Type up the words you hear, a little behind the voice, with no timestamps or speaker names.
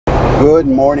Good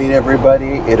morning, everybody.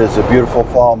 It is a beautiful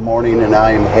fall morning and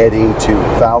I am heading to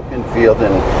Falcon Field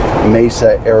in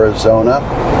Mesa, Arizona.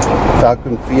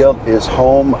 Falcon Field is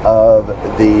home of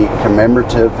the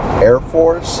commemorative Air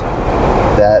Force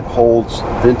that holds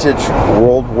vintage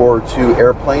World War II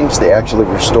airplanes. They actually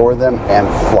restore them and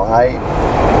fly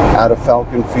out of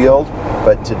Falcon Field.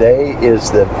 But today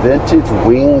is the Vintage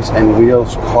Wings and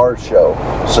Wheels car show.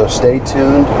 So stay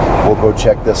tuned. We'll go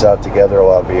check this out together.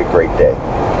 It'll be a great day.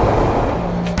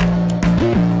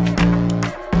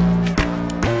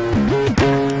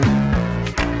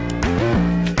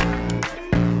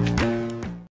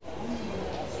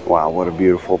 Wow, what a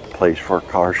beautiful place for a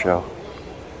car show.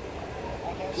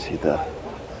 See the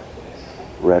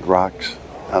red rocks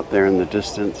out there in the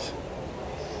distance.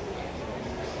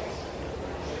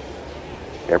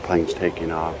 Airplanes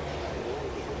taking off.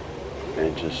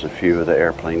 And just a few of the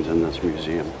airplanes in this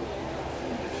museum.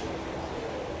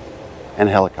 And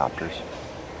helicopters.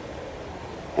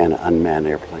 And an unmanned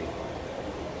airplane.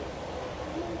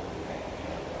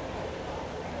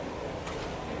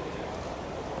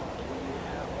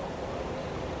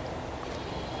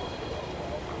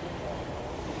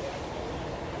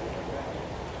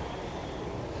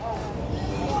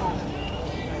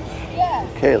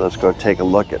 Okay, let's go take a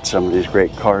look at some of these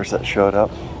great cars that showed up.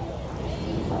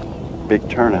 Big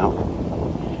turnout.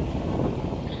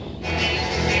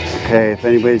 Okay, if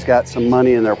anybody's got some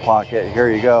money in their pocket, here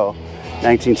you go.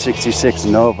 1966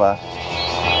 Nova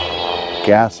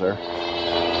Gasser.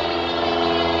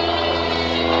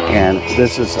 And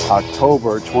this is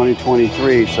October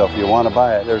 2023, so if you want to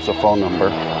buy it, there's a phone number.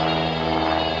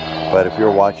 But if you're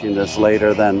watching this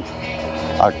later than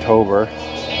October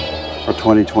or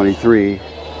 2023,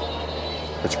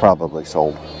 it's probably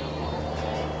sold.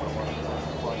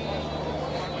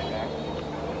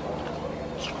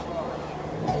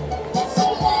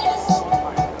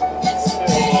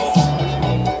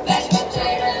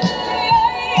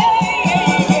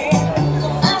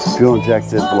 Fuel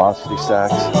injected velocity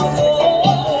stacks.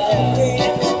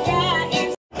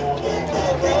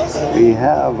 We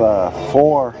have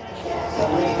 4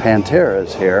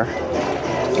 Panteras here.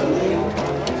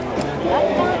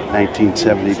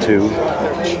 1972.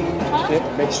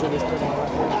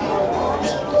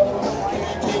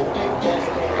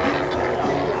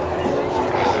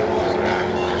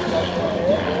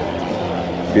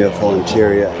 Beautiful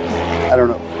interior. I don't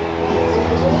know.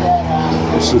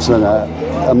 This is an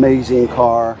amazing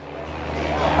car.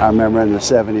 I remember in the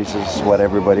 70s, this is what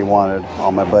everybody wanted,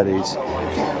 all my buddies.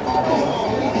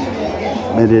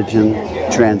 Mid-engine,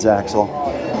 transaxle.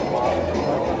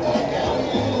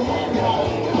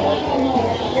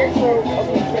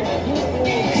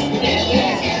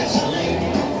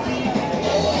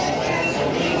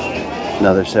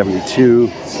 Another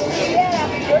 72.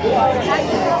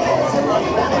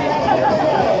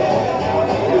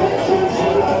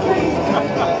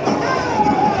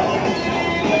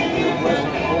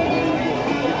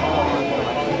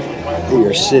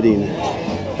 You're sitting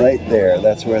right there.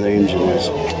 That's where the engine is.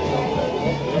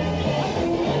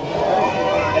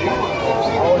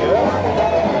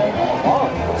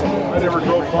 I never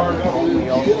drove far enough.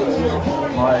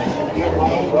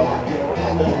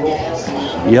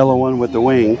 Yellow one with the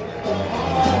wing.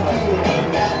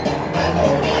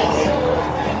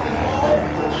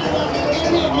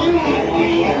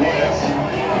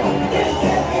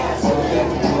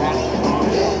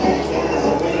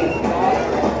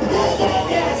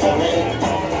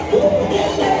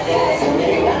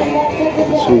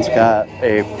 This one's got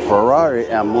a Ferrari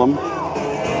emblem.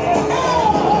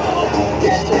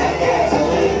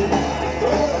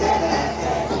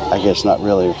 I guess not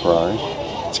really a Ferrari.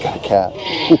 It's got a cat.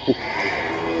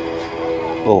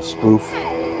 Little spoof.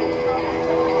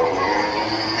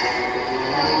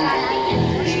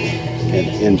 And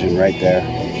the engine right there.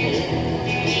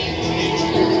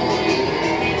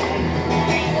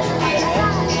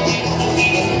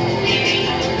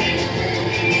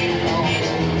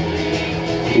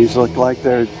 These look like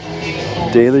they're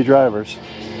daily drivers.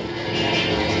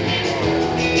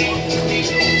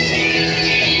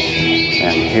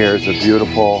 And here's a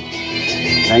beautiful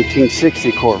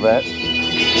 1960 Corvette.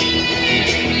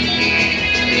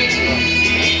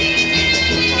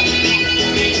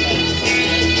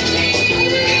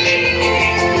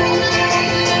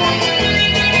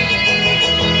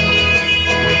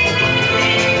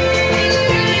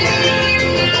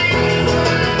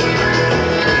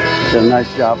 Did a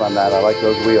nice job on that. I like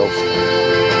those wheels.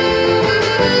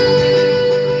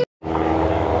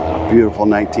 Beautiful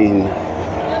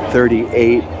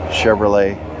 1938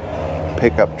 Chevrolet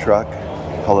pickup truck.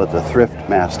 Call it the Thrift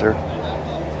Master.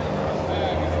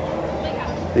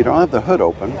 They don't have the hood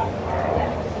open,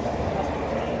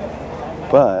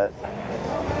 but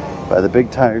by the big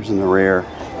tires in the rear,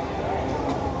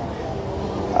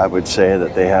 I would say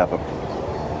that they have a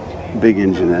big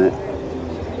engine in it.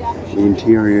 The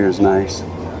interior is nice.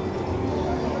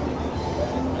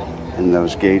 And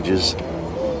those gauges.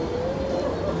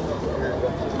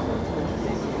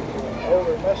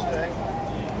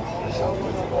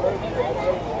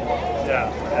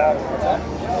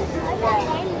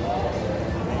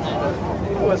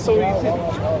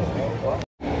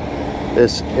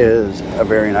 This is a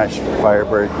very nice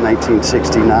Firebird,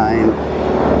 1969.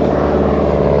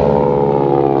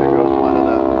 There goes one of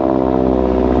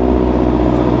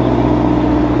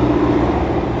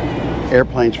the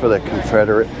airplanes for the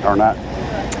Confederate, or not,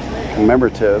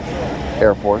 commemorative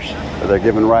Air Force. They're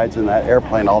giving rides in that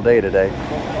airplane all day today.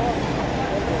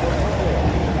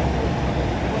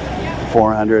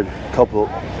 400, couple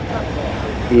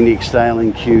unique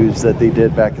styling cues that they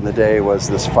did back in the day was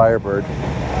this Firebird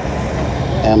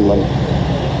emblem.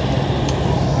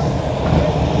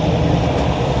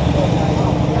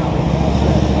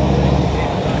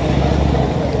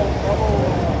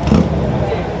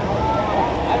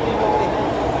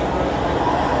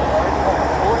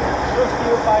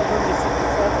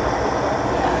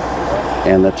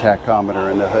 And the tachometer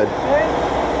in the hood.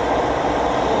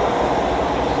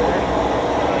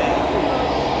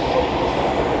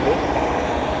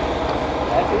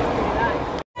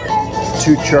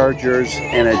 Two Chargers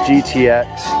and a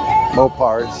GTX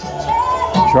Mopars.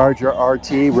 Charger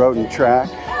RT Road and Track.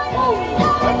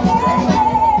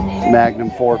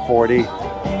 Magnum 440.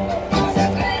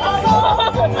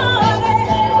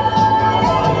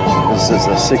 This is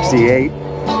a 68.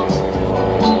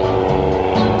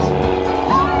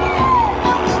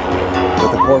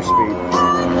 With a 4-speed.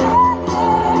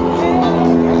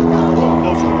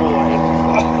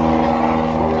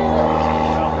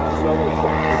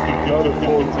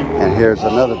 And here's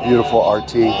another beautiful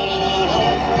RT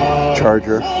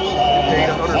Charger.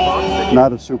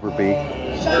 Not a Super B.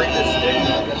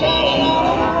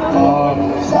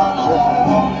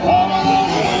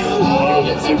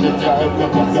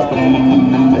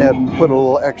 Yeah, put a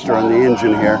little extra on the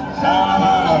engine here.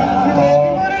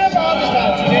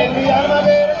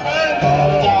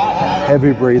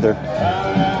 Heavy breather.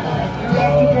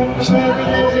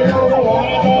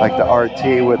 Like the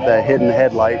RT with the hidden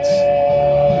headlights.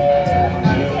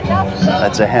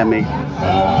 That's a Hemi.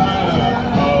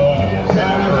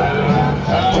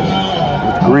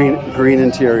 With green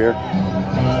interior.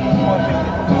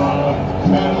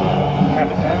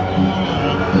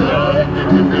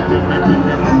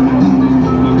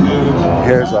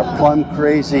 Here's a plum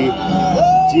crazy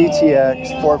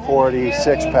GTX 440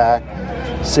 6-pack,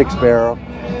 6-barrel,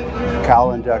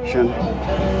 cowl induction.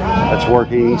 That's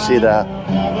working. You can see the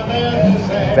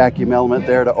vacuum element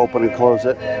there to open and close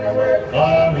it.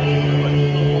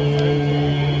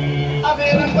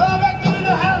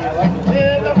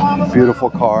 Beautiful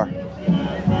car.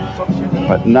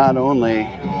 But not only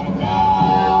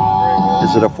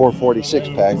is it a 446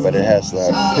 pack, but it has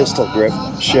the pistol grip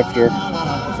shifter,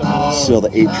 still the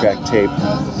 8-track tape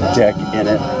deck in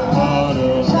it.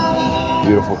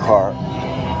 Beautiful car.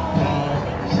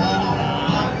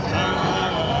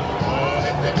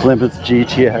 Plymouth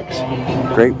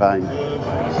GTX, Grapevine.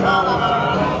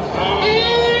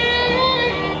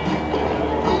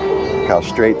 Look how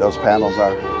straight those panels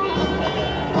are.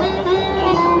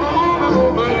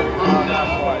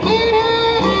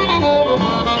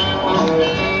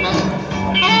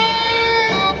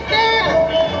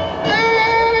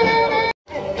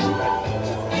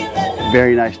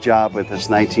 Very nice job with this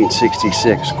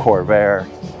 1966 Corvair.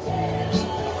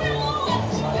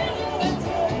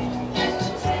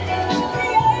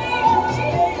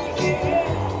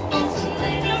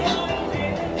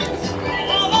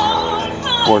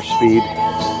 Four-speed.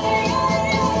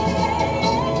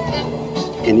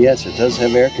 And yes, it does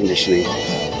have air conditioning.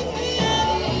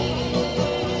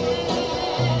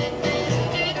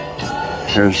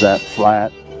 Here's that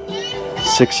flat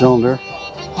 6-cylinder.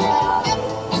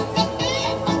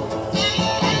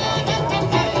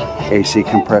 AC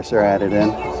compressor added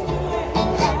in.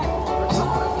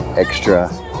 Extra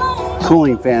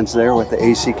cooling fans there with the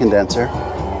AC condenser.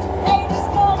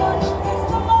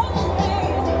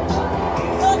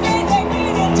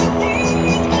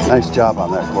 Nice job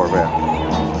on that Corvair.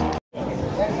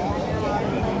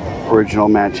 Original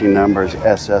matching numbers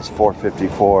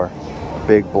SS454.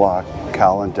 Big block,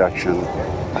 cowl induction.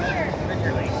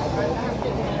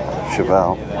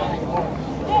 Chevelle.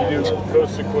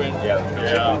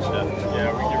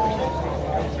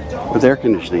 With air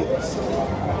conditioning.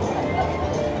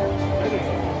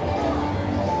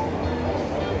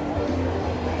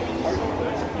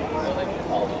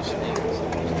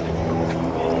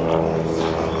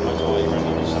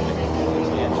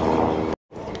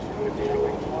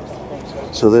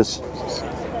 So this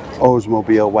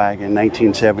Oldsmobile wagon,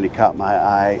 1970, caught my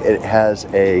eye. It has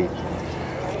a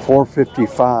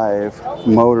 455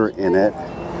 motor in it,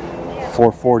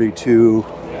 442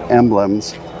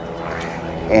 emblems,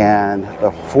 and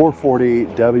the 440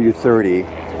 W30,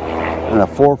 and the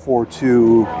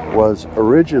 442 was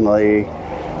originally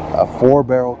a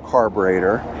 4-barrel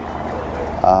carburetor,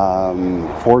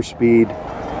 4-speed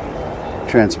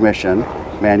transmission,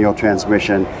 manual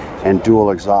transmission, and dual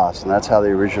exhaust, and that's how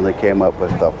they originally came up with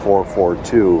the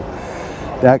 442.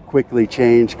 That quickly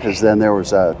changed because then there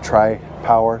was a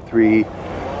tri-power, 3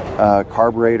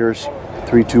 carburetors,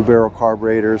 3 2-barrel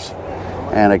carburetors,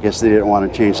 and I guess they didn't want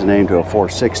to change the name to a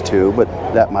 462, but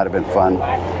that might have been fun.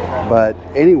 But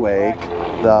anyway,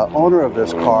 the owner of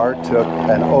this car took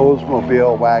an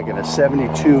Oldsmobile wagon, a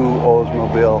 72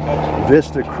 Oldsmobile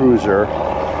Vista Cruiser,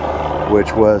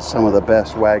 which was some of the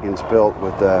best wagons built,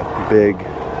 with the big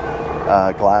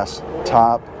glass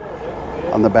top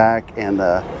on the back and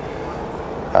the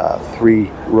 3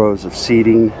 rows of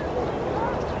seating,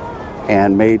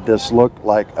 and made this look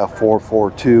like a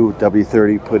 442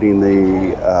 W30, putting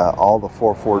the all the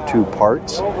 442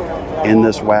 parts in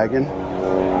this wagon.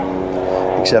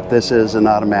 Except this is an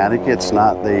automatic, it's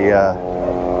not the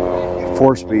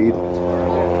 4-speed.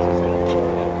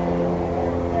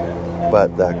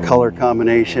 But the color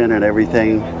combination and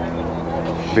everything,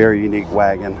 very unique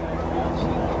wagon.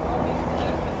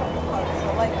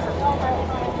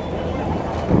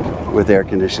 With air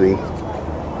conditioning.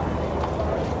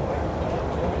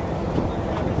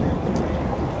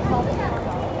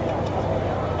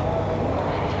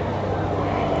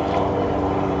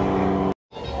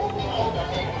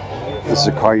 This is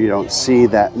a car you don't see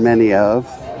that many of,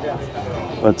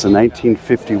 but it's a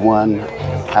 1951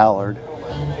 Allard.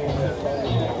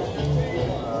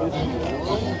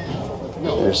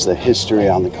 There's the history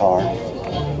on the car.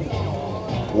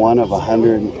 One of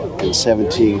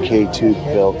 117 K2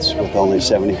 built, with only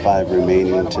 75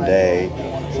 remaining today.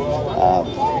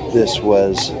 This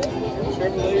was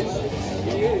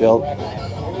built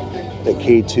at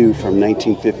K2 from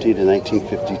 1950 to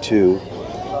 1952.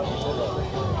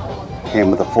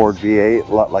 Came with a Ford V8,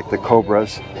 a lot like the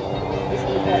Cobras.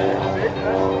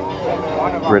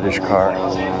 British car.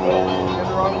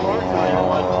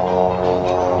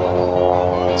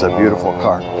 It's a beautiful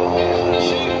car.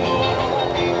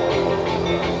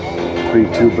 3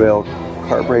 2-barrel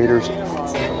carburetors,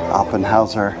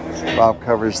 Offenhauser valve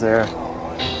covers there.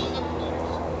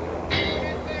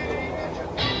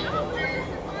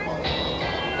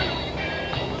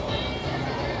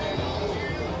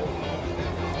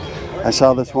 I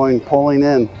saw this one pulling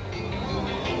in.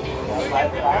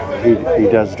 He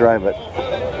does drive it.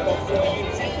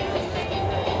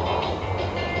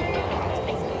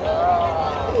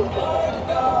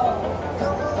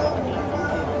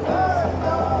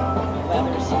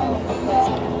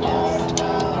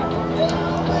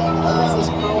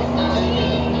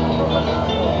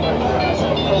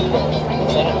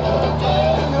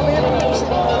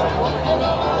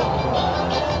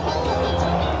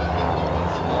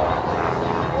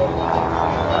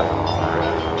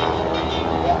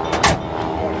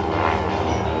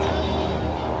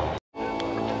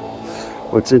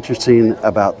 What's interesting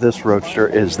about this Roadster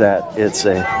is that it's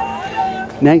a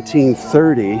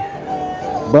 1930,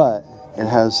 but it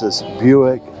has this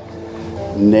Buick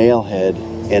nail head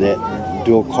in it,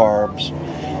 dual carbs.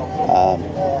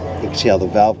 You can see how the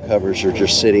valve covers are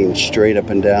just sitting straight up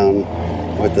and down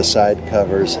with the side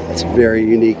covers. It's a very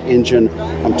unique engine.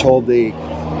 I'm told they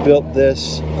built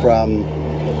this from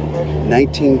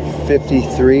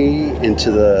 1953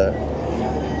 into the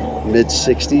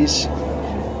mid-60s.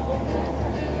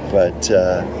 But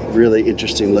really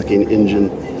interesting looking engine.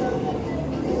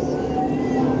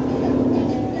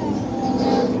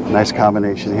 Nice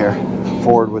combination here.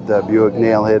 Ford with the Buick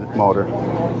nailhead motor.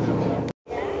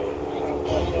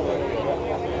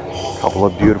 Couple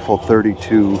of beautiful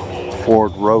 32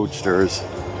 Ford Roadsters.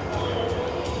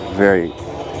 Very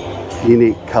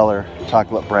unique color,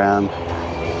 chocolate brown.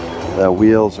 The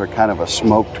wheels are kind of a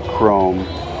smoked chrome.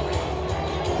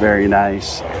 Very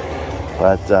nice.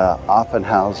 But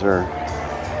Offenhauser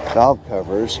valve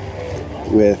covers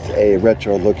with a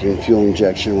retro looking fuel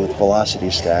injection with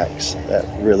velocity stacks. That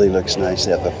really looks nice.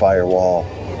 They have the firewall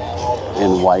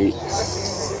in white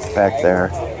back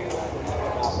there.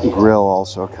 Grill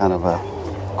also kind of a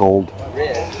gold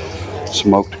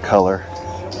smoked color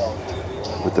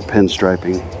with the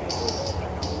pinstriping.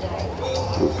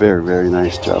 Very, very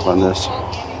nice job on this.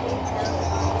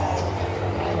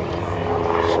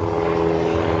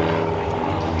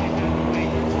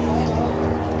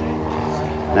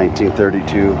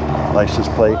 (1932) license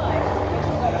plate.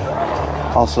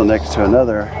 Also next to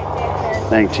another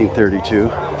 1932.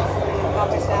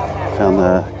 Found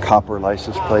the copper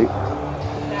license plate.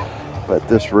 But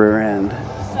this rear end,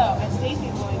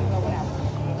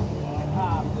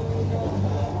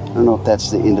 I don't know if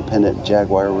that's the independent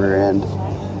Jaguar rear end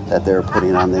that they're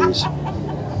putting on these.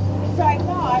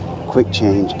 Quick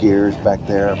change gears back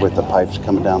there with the pipes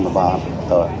coming down the bottom,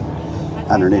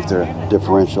 underneath their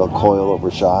differential coil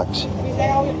over shocks.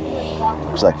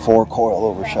 There's like 4 coil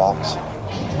over shocks.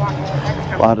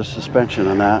 A lot of suspension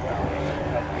on that.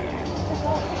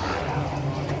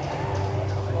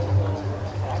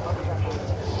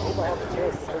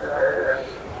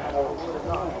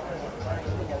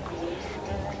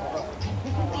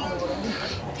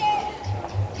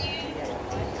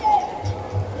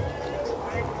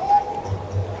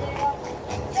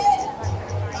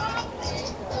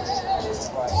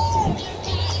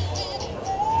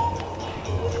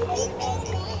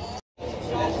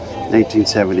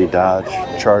 (1970) Dodge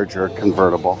Charger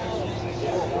convertible.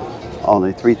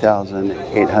 Only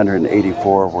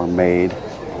 3,884 were made.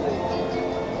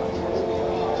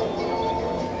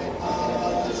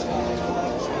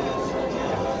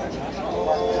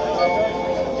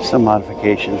 Some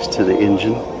modifications to the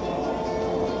engine.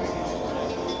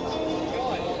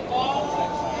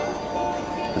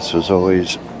 This was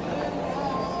always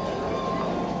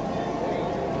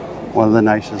one of the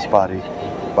nicest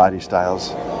body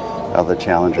styles of the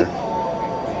Challenger.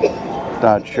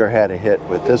 Dodge sure had a hit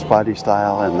with this body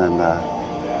style, and then the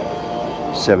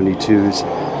 72s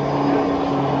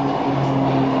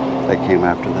that came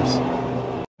after this.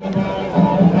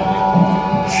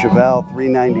 Chevelle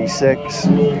 396.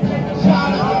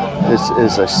 This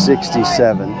is a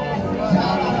 67.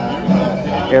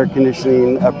 Air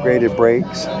conditioning, upgraded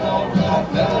brakes.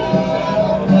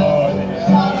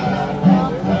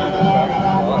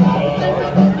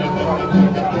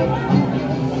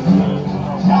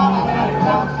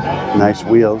 Nice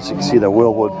wheels. You can see the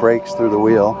Willwood brakes through the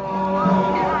wheel.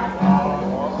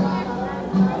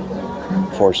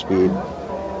 4-speed.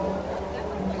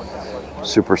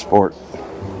 Super Sport.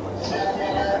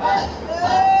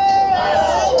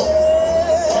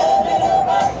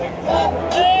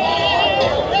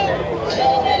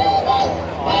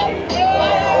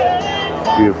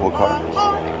 Beautiful car.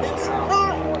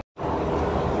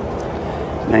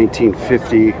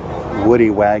 1950 Woody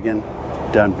wagon,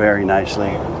 done very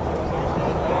nicely.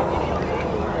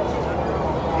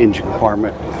 Engine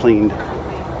compartment cleaned.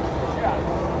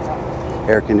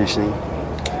 Air conditioning.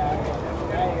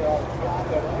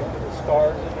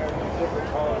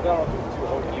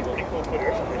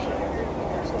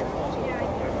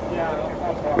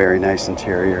 Very nice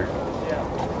interior.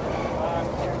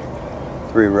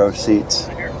 3-row seats.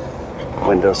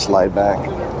 Windows slide back.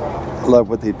 Love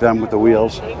what they've done with the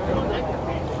wheels. It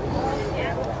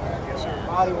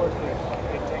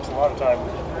takes a lot of time.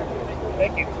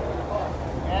 Thank you.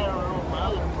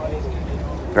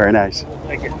 Very nice.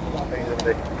 Thank you.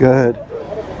 Good.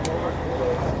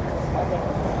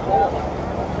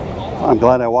 I'm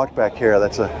glad I walked back here.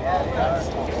 That's a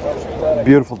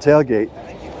beautiful tailgate.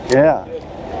 Yeah.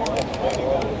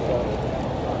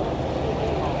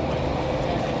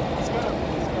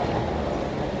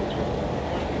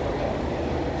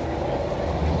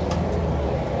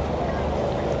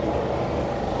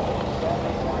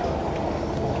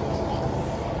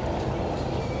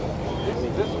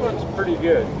 This one's pretty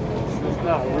good. It's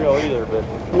not real either, but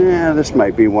Yeah, this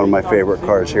might be one of my favorite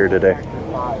cars here today.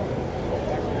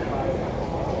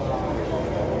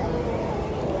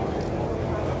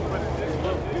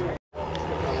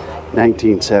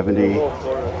 (1970)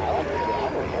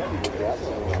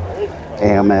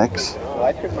 AMX.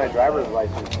 I took my driver's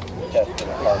license test in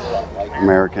a car.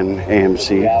 American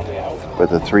AMC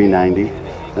with a 390.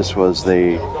 This was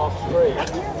the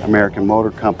American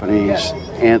Motor Company's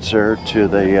answer to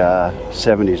the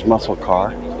 70s muscle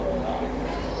car.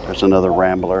 There's another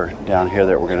Rambler down here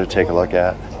that we're going to take a look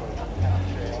at,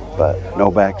 but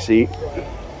no back seat.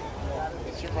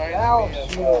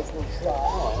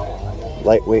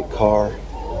 Lightweight car.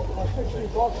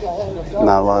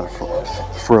 Not a lot of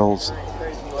frills.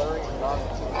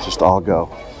 Just all go.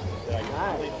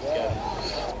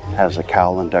 Has a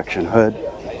cowl induction hood,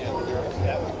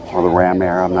 or the Ram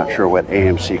Air. I'm not sure what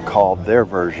AMC called their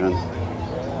version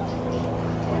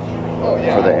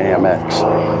for the AMX,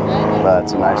 but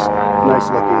it's a nice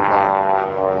looking car.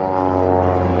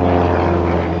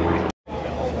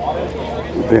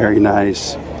 Very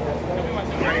nice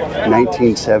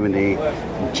 1970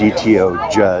 GTO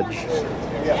Judge.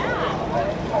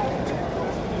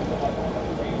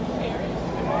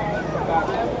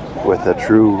 With a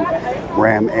true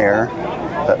Ram Air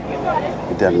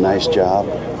did a nice job.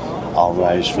 All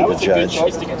rise for the judge. Yeah,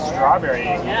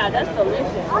 that's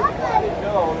delicious.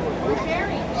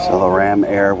 So the Ram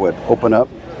Air would open up,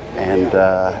 and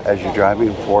as you're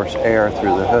driving, force air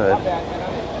through the hood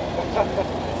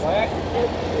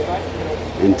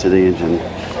into the engine.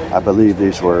 I believe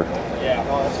these were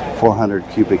 400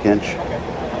 cubic inch.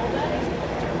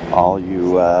 All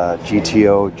you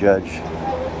GTO judge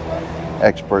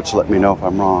experts, let me know if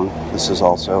I'm wrong. This is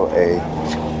also a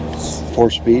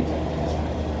 4-speed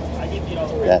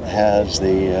that has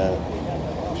the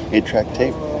 8-track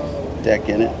tape deck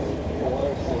in it.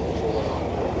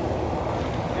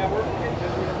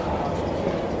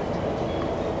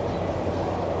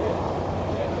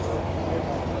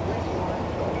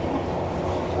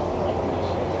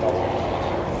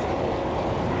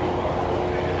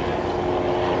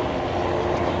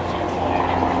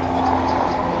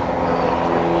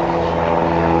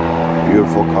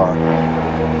 Beautiful car.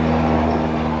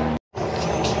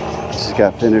 Just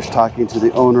got finished talking to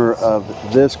the owner of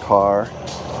this car.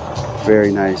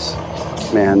 Very nice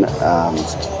man.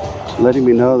 Letting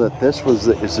me know that this is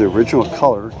the original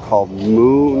color, called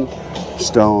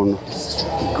Moonstone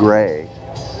Gray,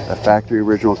 a factory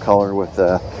original color with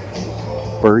the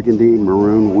burgundy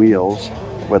maroon wheels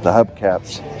with the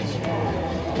hubcaps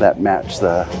that match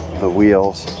the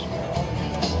wheels.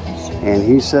 And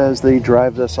he says they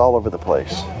drive this all over the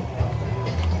place.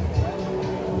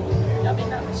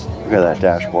 Look at that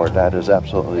dashboard. That is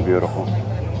absolutely beautiful.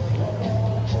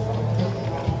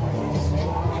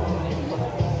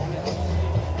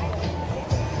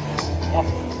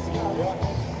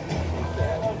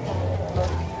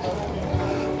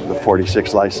 The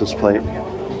 46 license plate.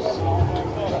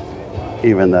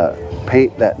 Even the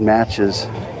paint that matches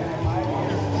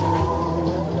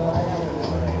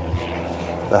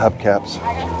the hubcaps.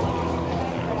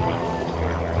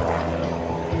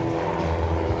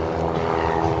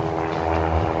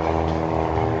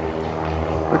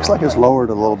 Looks like it's lowered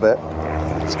a little bit.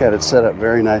 It's got it set up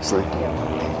very nicely.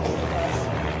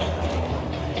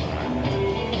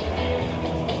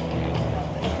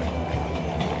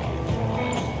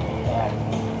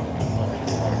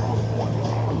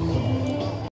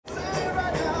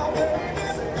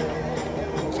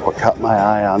 What caught my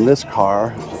eye on this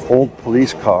car, old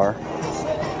police car,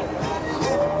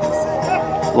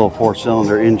 little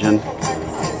 4-cylinder engine.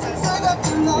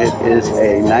 It is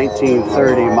a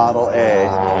 1930 Model A.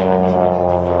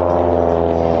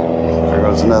 There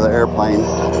goes another airplane.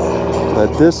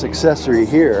 But this accessory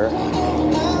here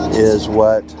is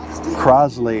what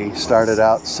Crosley started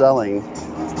out selling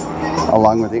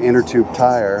along with the inner tube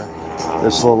tire.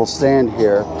 This little stand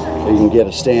here, you can get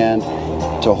a stand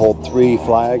to hold 3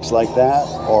 flags like that,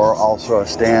 or also a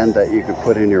stand that you could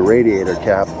put in your radiator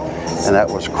cap. And that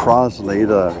was Crosley,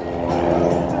 the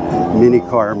mini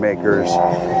car maker's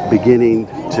beginning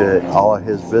to all of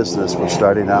his business was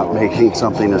starting out making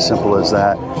something as simple as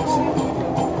that.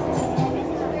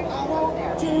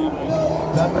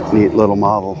 Neat little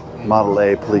Model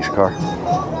A police car.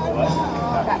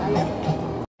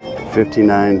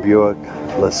 59 Buick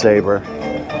LeSabre.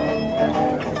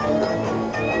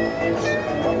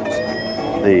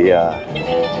 The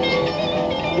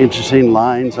interesting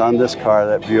lines on this car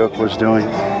that Buick was doing.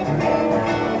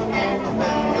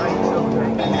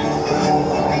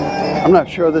 I'm not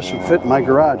sure this would fit in my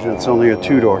garage, and it's only a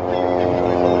 2-door.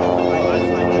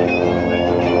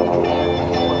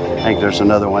 I think there's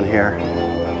another one here.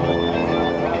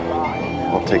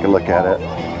 We'll take a look at it.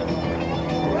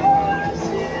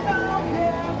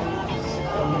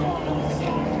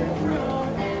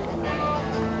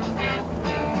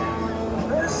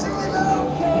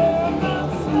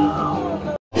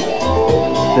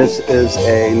 This is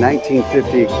a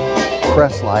 1950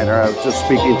 Crestliner. I was just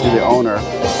speaking to the owner.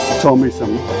 He told me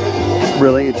some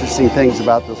really interesting things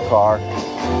about this car.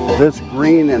 This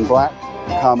green and black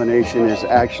combination is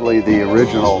actually the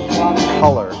original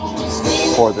color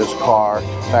for this car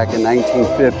back in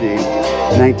 1950.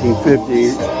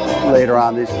 1950, later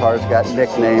on, these cars got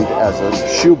nicknamed as a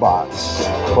shoebox.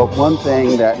 But one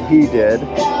thing that he did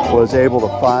was able to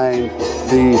find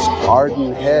these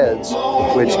Arden heads,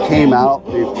 which came out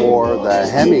before the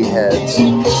Hemi heads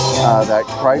that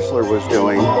Chrysler was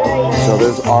doing. So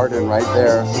there's Arden right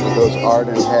there, with those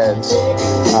Arden heads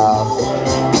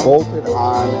bolted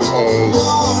on a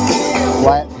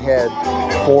flathead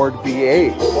Ford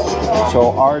V8.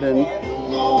 So Arden,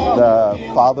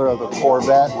 the father of the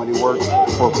Corvette, when he worked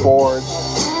for Ford,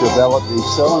 developed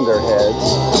these cylinder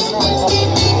heads,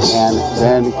 and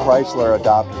then Chrysler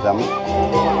adopted them.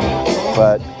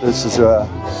 But this is a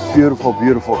beautiful,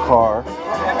 beautiful car.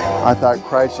 I thought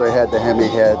Chrysler had the Hemi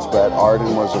heads, but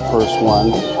Arden was the first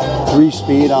one.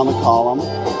 3-speed on the column.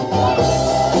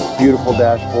 Beautiful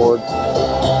dashboard.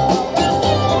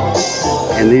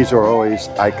 And these are always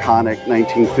iconic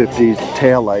 1950s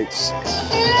taillights.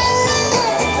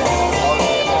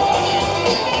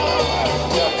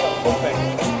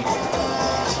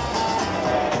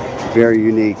 Very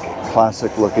unique,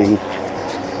 classic looking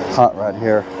hot rod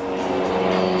here.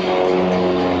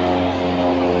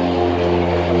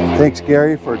 Thanks,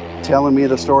 Gary, for telling me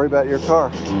the story about your car.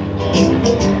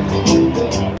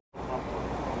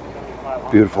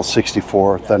 Beautiful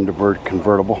 64 Thunderbird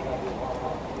convertible.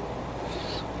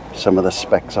 Some of the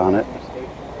specs on it.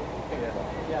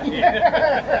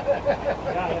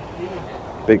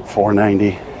 Big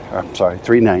 490, I'm sorry,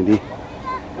 390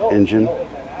 engine.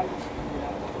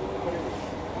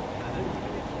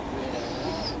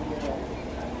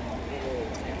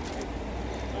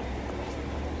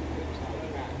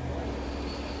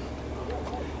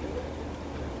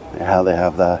 How they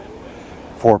have the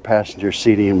 4-passenger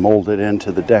seating molded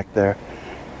into the deck there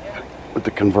with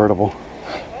the convertible.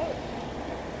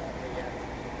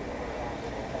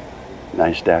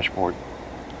 Nice dashboard.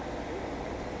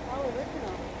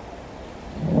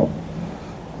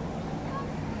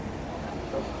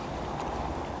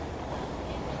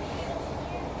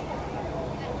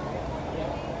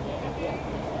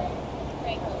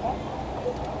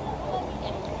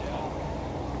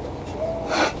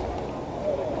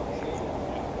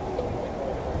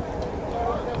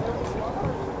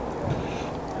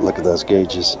 Look at those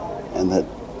gauges and that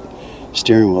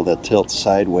steering wheel that tilts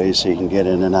sideways so you can get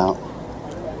in and out.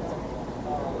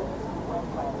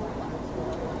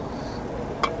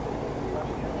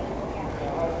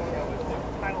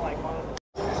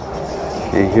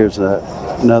 Okay, here's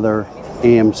another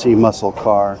AMC muscle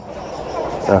car,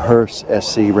 the Hearst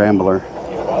SC Rambler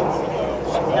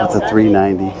with the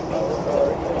 390.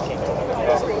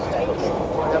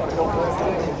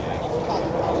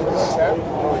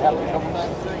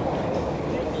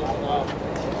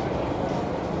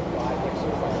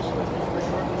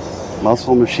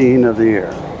 Muscle machine of the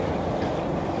year.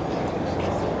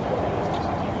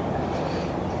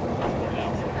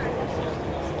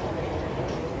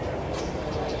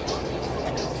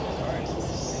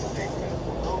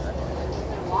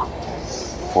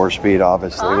 Four-speed,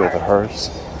 obviously, with a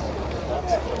Hearst.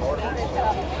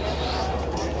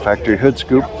 Factory hood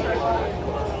scoop.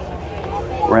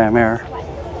 Ram Air.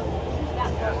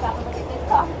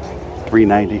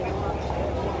 390.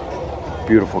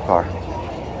 Beautiful car.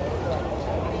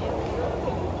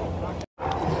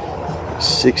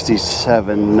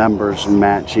 67 numbers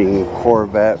matching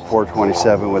Corvette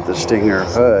 427 with the Stinger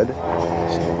hood,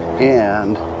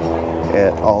 and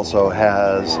it also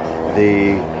has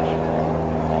the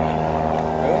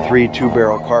 3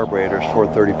 2-barrel carburetors,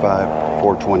 435,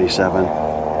 427.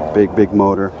 Big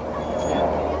motor.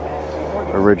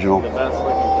 Original.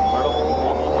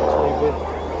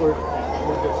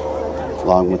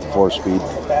 Along with the 4-speed.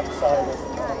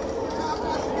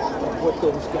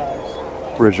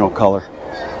 Original color.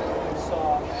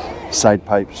 Side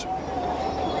pipes.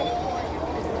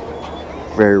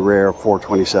 Very rare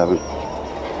 427.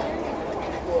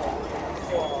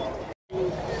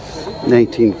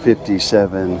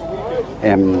 1957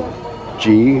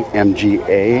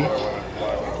 MGA.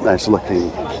 Nice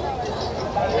looking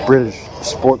British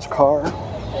sports car.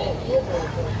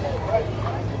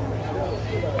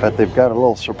 But they've got a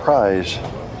little surprise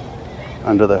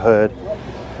under the hood.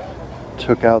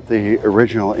 Took out the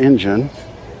original engine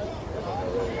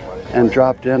and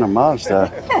dropped in a Mazda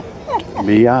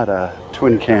Miata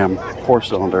twin cam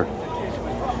 4-cylinder,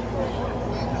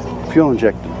 fuel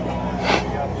injected.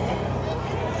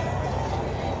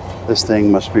 This thing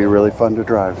must be really fun to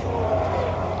drive.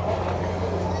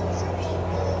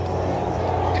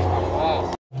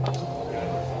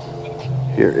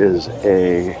 Here is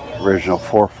a original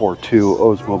 442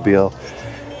 Oldsmobile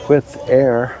with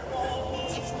air.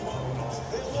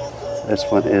 This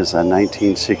one is a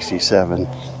 1967.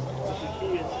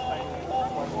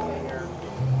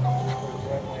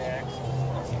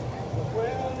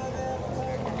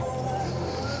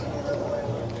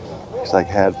 Looks like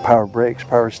it had power brakes,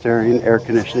 power steering, air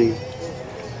conditioning.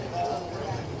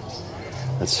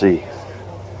 Let's see.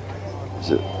 Is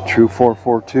it true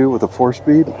 442 with a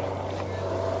 4-speed?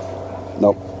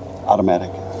 Nope,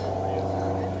 automatic.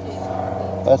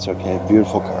 That's okay,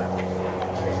 beautiful car.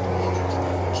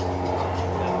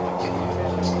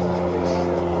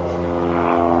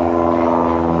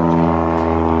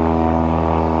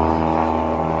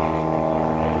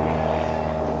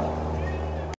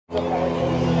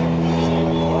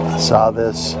 Saw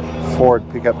this Ford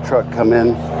pickup truck come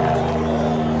in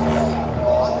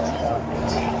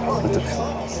with the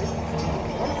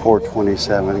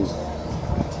 427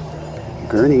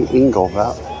 Gurney Eagle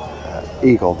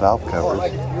valve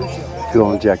covers,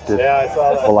 fuel injected,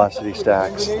 velocity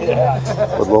stacks, with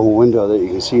a little window that you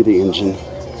can see the engine.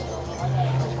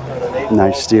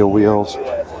 Nice steel wheels.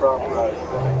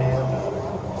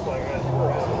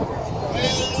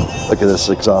 Look at this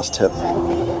exhaust tip.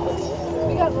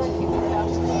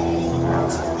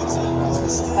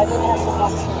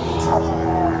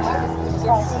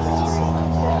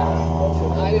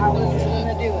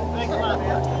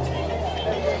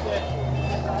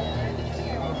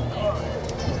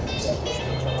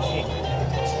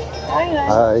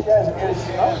 Hi.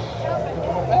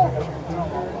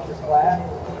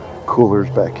 Coolers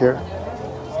back here.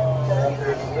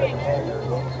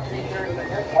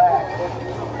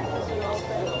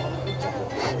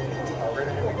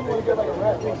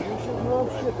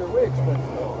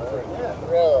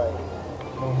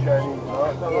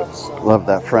 Love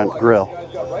that front grille.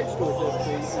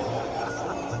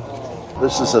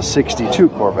 This is a 62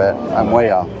 Corvette. I'm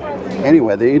way off.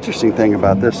 Anyway, the interesting thing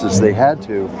about this is they had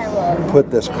to put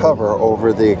this cover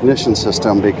over the ignition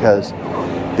system because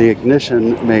the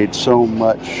ignition made so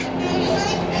much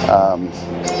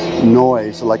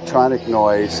noise, electronic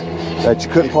noise, that you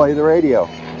couldn't play the radio.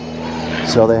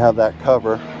 So they have that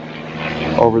cover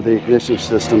over the ignition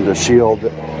system to shield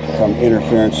from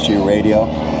interference to your radio.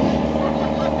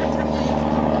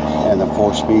 And the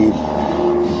 4-speed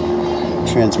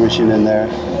transmission in there.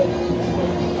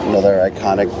 Another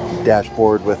iconic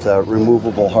dashboard with a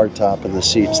removable hardtop and the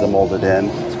seats that molded in.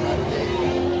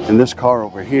 And this car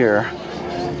over here,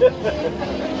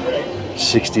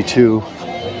 62,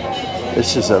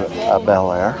 this is a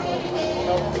Bel Air,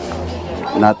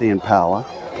 not the Impala.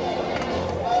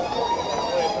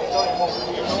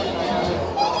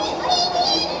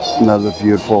 Another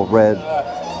beautiful red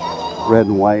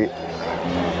and white.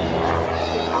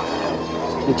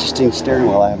 Interesting steering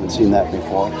wheel, I haven't seen that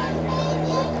before.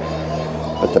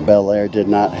 But the Bel Air did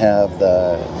not have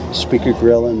the speaker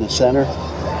grill in the center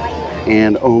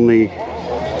and only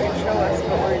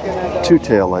 2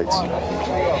 tail lights.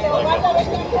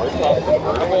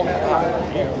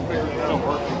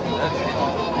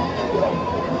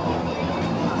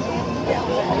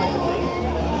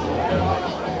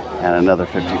 And another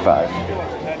 55.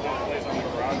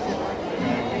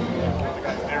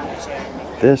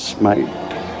 This might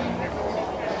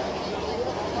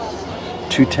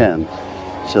 210.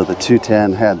 So the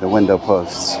 210 had the window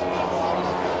posts.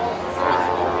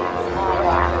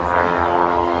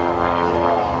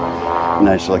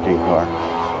 Nice looking car.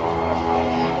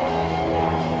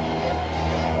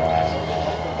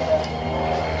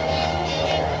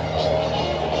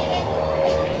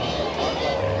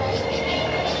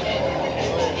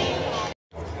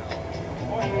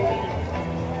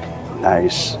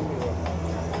 Nice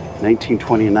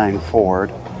 1929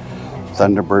 Ford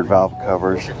Thunderbird valve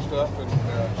covers,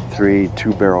 3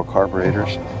 2-barrel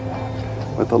carburetors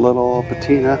with a little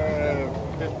patina.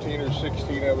 15 or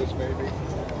 16 of us maybe.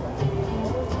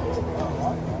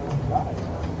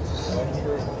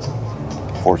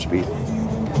 4-speed.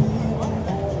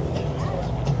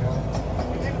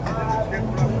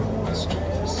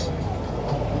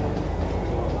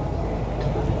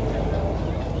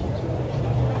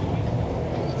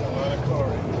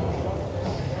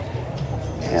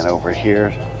 And over here,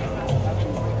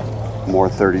 more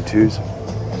 32s.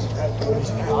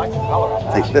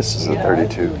 I think this is a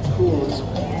 32.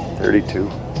 32.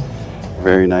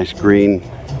 Very nice green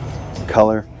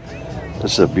color.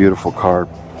 This is a beautiful car.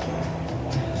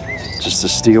 Just the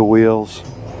steel wheels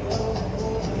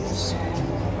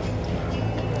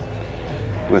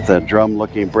with the drum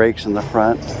looking brakes in the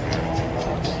front.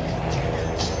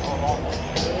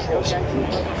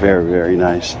 Very, very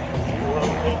nice.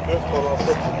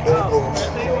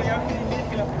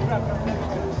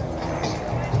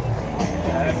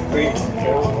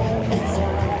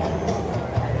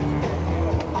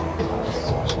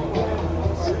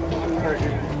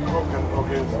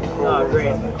 Oh,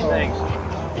 great. Thanks.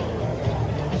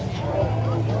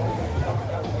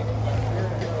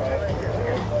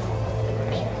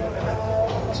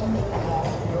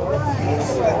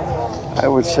 I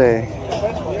would say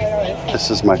this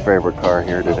is my favorite car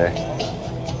here today.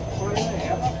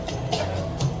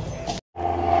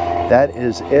 That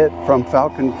is it from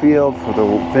Falcon Field for the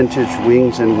vintage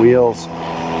wings and wheels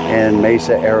in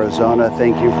Mesa, Arizona.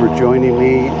 Thank you for joining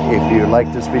me. If you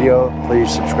like this video, please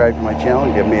subscribe to my channel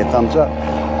and give me a thumbs up.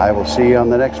 I will see you on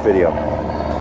the next video.